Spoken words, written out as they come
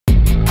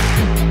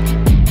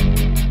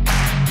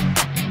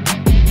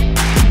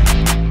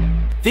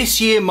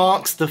This year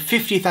marks the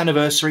 50th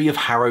anniversary of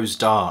Harrows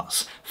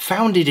Darts.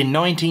 Founded in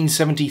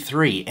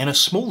 1973 in a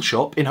small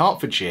shop in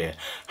Hertfordshire,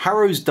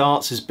 Harrows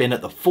Darts has been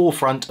at the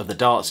forefront of the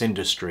darts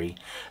industry,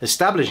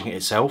 establishing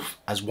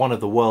itself as one of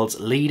the world's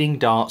leading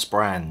darts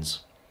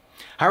brands.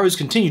 Harrows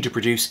continue to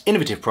produce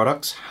innovative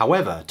products.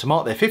 However, to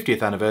mark their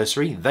 50th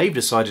anniversary, they've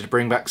decided to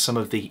bring back some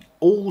of the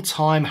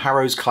all-time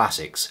Harrows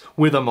classics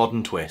with a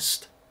modern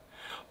twist.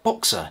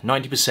 Boxer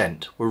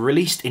 90% were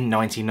released in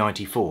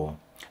 1994.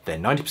 They're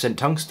 90%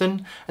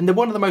 tungsten, and they're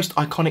one of the most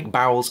iconic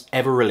barrels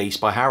ever released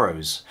by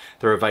Harrows.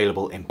 They're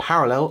available in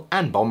parallel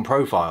and bomb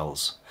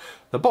profiles.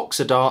 The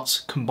Boxer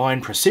darts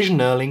combine precision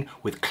knurling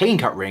with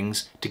clean-cut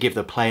rings to give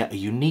the player a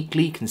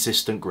uniquely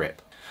consistent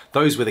grip.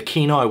 Those with a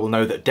keen eye will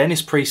know that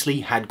Dennis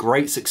Priestley had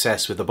great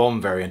success with the bomb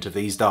variant of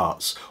these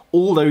darts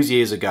all those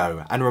years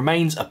ago and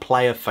remains a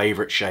player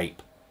favourite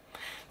shape.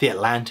 The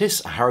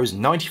Atlantis, a Harrows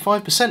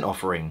 95%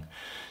 offering.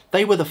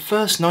 They were the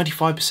first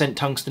 95%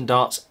 tungsten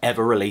darts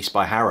ever released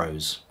by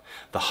Harrows.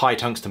 The high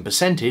tungsten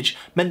percentage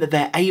meant that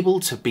they're able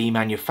to be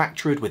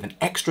manufactured with an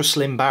extra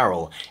slim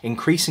barrel,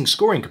 increasing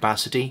scoring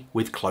capacity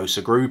with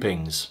closer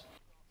groupings.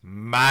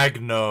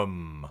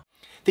 Magnum.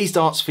 These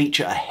darts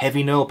feature a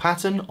heavy knurl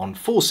pattern on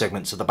 4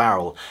 segments of the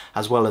barrel,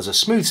 as well as a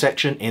smooth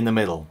section in the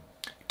middle.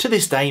 To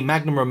this day,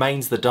 Magnum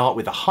remains the dart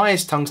with the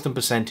highest tungsten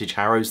percentage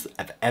Harrows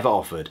have ever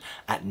offered,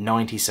 at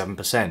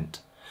 97%.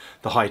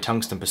 The high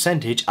tungsten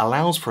percentage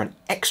allows for an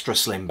extra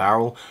slim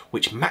barrel,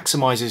 which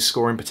maximises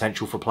scoring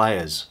potential for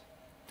players.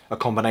 A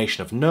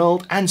combination of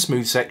knurled and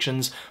smooth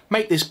sections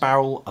make this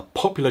barrel a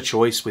popular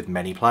choice with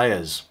many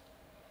players.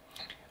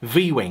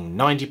 V-Wing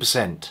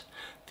 90%.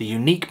 The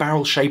unique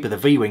barrel shape of the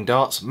V-Wing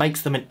darts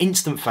makes them an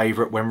instant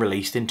favourite when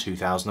released in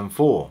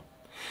 2004.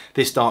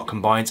 This dart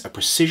combines a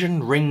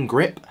precision ring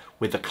grip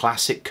with the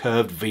classic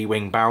curved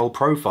V-Wing barrel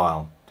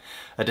profile.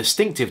 A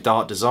distinctive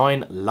dart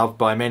design loved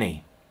by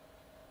many.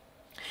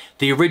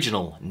 The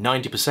original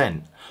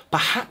 90%,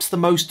 perhaps the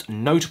most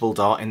notable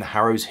dart in the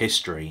Harrows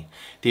history.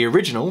 The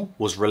original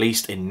was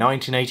released in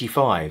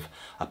 1985,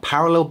 a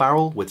parallel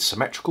barrel with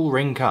symmetrical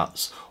ring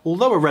cuts.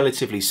 Although a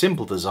relatively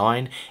simple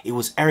design, it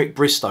was Eric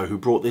Bristow who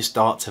brought this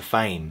dart to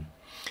fame.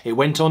 It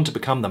went on to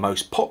become the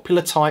most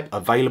popular type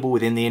available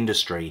within the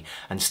industry,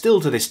 and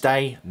still to this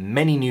day,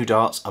 many new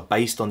darts are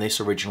based on this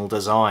original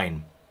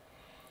design.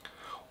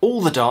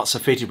 All the darts are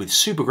fitted with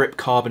super grip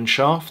carbon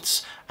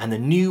shafts and the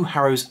new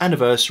Harrows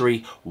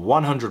Anniversary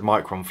 100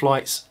 micron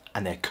flights,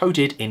 and they're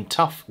coated in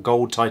tough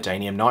gold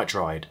titanium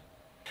nitride.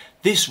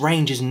 This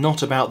range is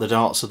not about the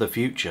darts of the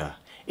future.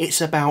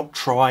 It's about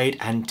tried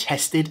and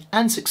tested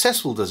and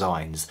successful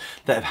designs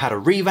that have had a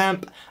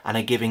revamp and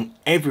are giving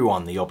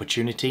everyone the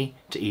opportunity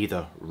to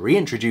either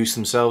reintroduce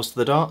themselves to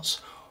the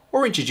darts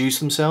or introduce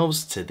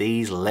themselves to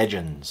these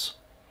legends.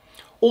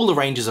 All the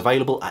range is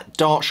available at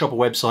Dartshopper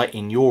website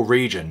in your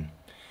region.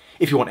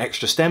 If you want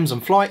extra stems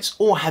and flights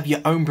or have your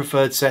own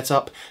preferred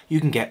setup,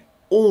 you can get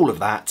all of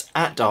that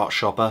at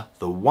Dartshopper,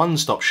 the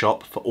one-stop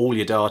shop for all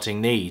your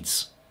darting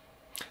needs.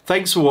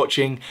 Thanks for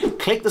watching.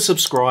 Click the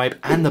subscribe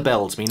and the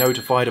bell to be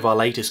notified of our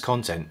latest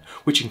content,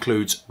 which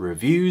includes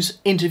reviews,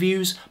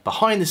 interviews,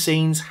 behind the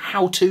scenes,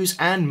 how-tos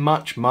and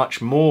much,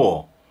 much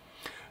more.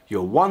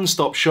 Your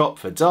one-stop shop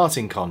for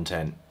darting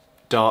content,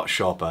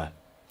 Dartshopper.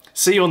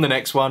 See you on the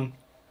next one.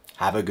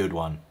 Have a good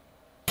one.